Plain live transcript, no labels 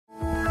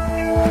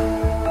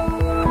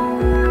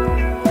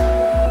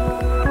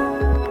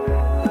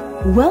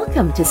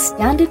Welcome to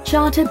Standard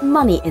Chartered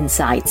Money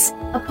Insights,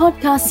 a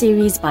podcast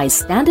series by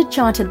Standard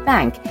Chartered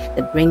Bank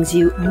that brings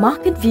you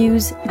market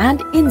views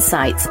and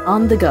insights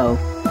on the go.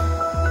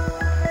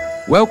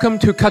 Welcome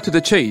to Cut to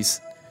the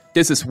Chase.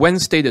 This is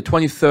Wednesday, the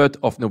 23rd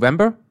of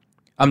November.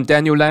 I'm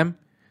Daniel Lam,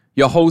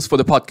 your host for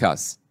the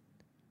podcast.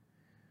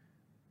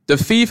 The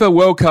FIFA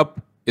World Cup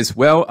is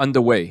well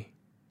underway.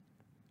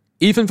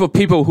 Even for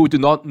people who do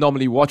not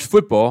normally watch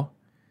football,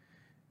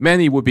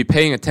 many will be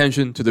paying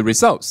attention to the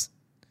results.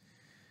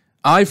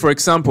 I, for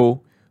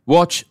example,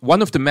 watch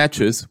one of the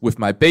matches with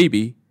my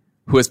baby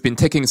who has been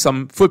taking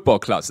some football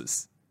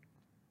classes.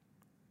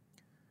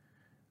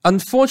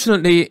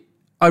 Unfortunately,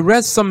 I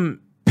read some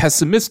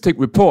pessimistic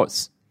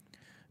reports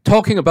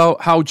talking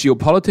about how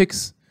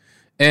geopolitics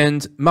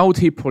and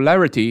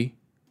multipolarity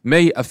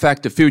may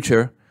affect the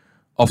future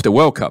of the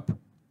World Cup.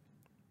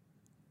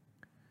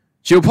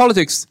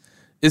 Geopolitics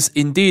is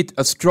indeed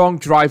a strong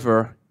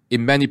driver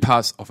in many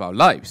parts of our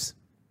lives.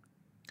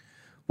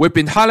 We've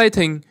been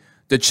highlighting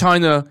the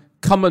China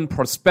Common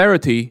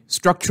Prosperity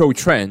structural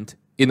trend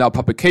in our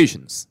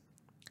publications.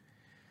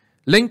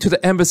 Linked to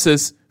the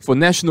emphasis for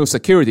national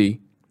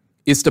security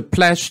is the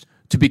pledge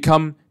to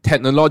become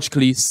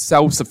technologically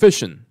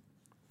self-sufficient,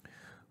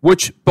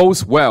 which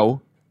bodes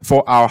well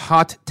for our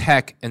hard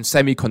tech and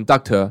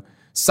semiconductor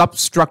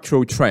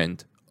substructural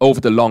trend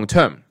over the long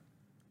term.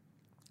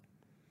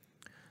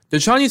 The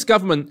Chinese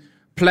government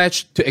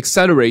pledged to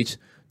accelerate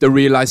the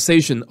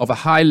realization of a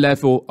high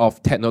level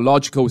of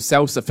technological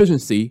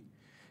self-sufficiency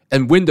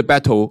and win the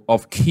battle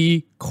of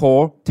key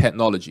core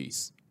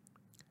technologies.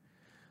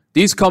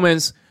 These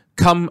comments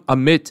come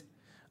amid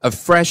a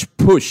fresh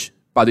push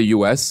by the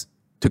US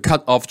to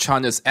cut off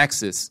China's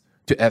access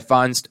to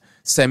advanced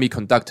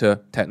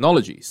semiconductor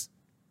technologies.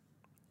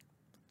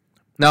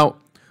 Now,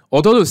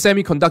 although the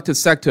semiconductor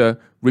sector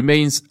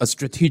remains a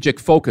strategic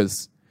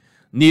focus,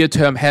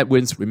 near-term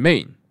headwinds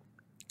remain.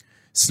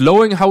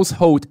 Slowing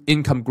household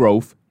income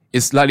growth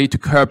is likely to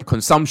curb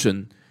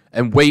consumption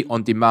and weigh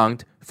on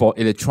demand for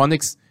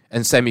electronics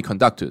and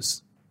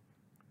semiconductors.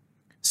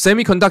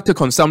 Semiconductor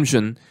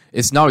consumption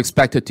is now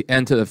expected to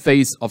enter a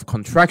phase of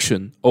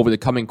contraction over the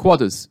coming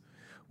quarters,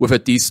 with a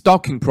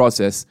destocking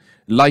process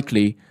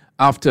likely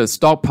after a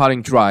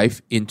stockpiling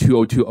drive in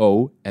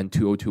 2020 and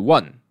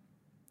 2021.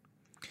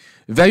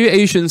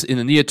 Valuations in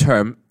the near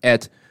term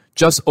at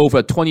just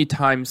over 20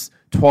 times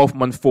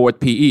 12-month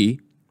forward PE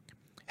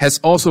has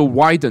also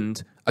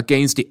widened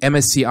against the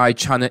MSCI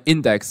China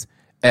Index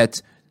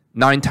at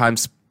 9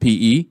 times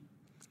PE,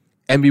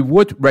 and we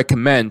would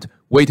recommend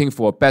waiting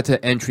for a better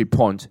entry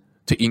point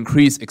to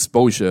increase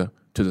exposure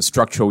to the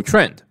structural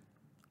trend.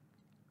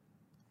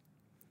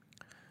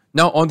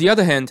 Now, on the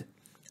other hand,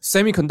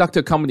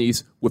 semiconductor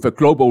companies with a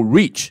global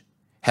reach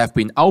have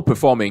been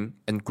outperforming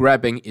and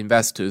grabbing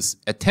investors'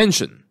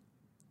 attention.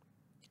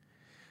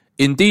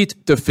 Indeed,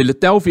 the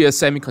Philadelphia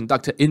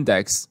Semiconductor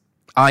Index,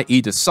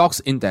 i.e. the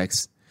SOX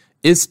index,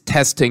 is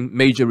testing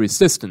major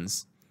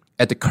resistance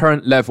at the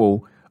current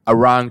level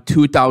around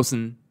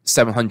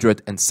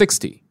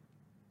 2,760.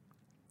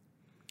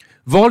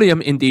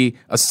 Volume in the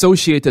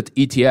associated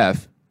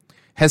ETF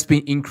has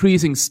been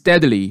increasing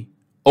steadily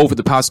over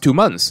the past 2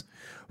 months,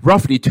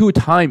 roughly 2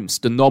 times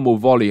the normal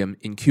volume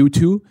in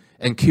Q2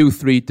 and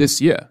Q3 this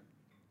year.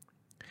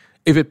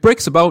 If it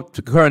breaks above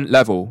the current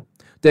level,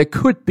 there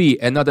could be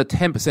another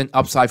 10%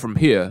 upside from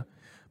here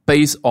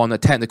based on a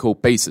technical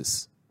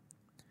basis.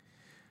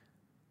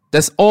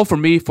 That's all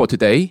from me for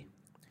today.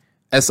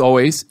 As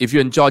always, if you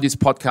enjoy this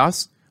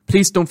podcast,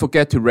 please don't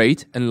forget to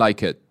rate and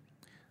like it.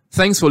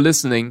 Thanks for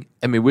listening,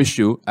 and we wish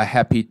you a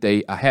happy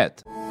day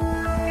ahead.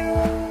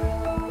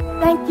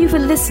 Thank you for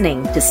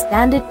listening to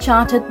Standard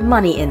Chartered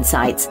Money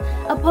Insights,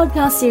 a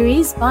podcast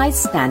series by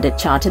Standard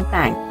Chartered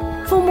Bank.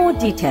 For more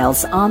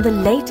details on the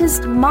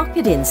latest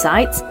market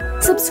insights,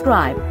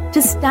 subscribe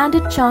to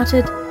Standard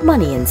Chartered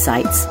Money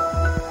Insights.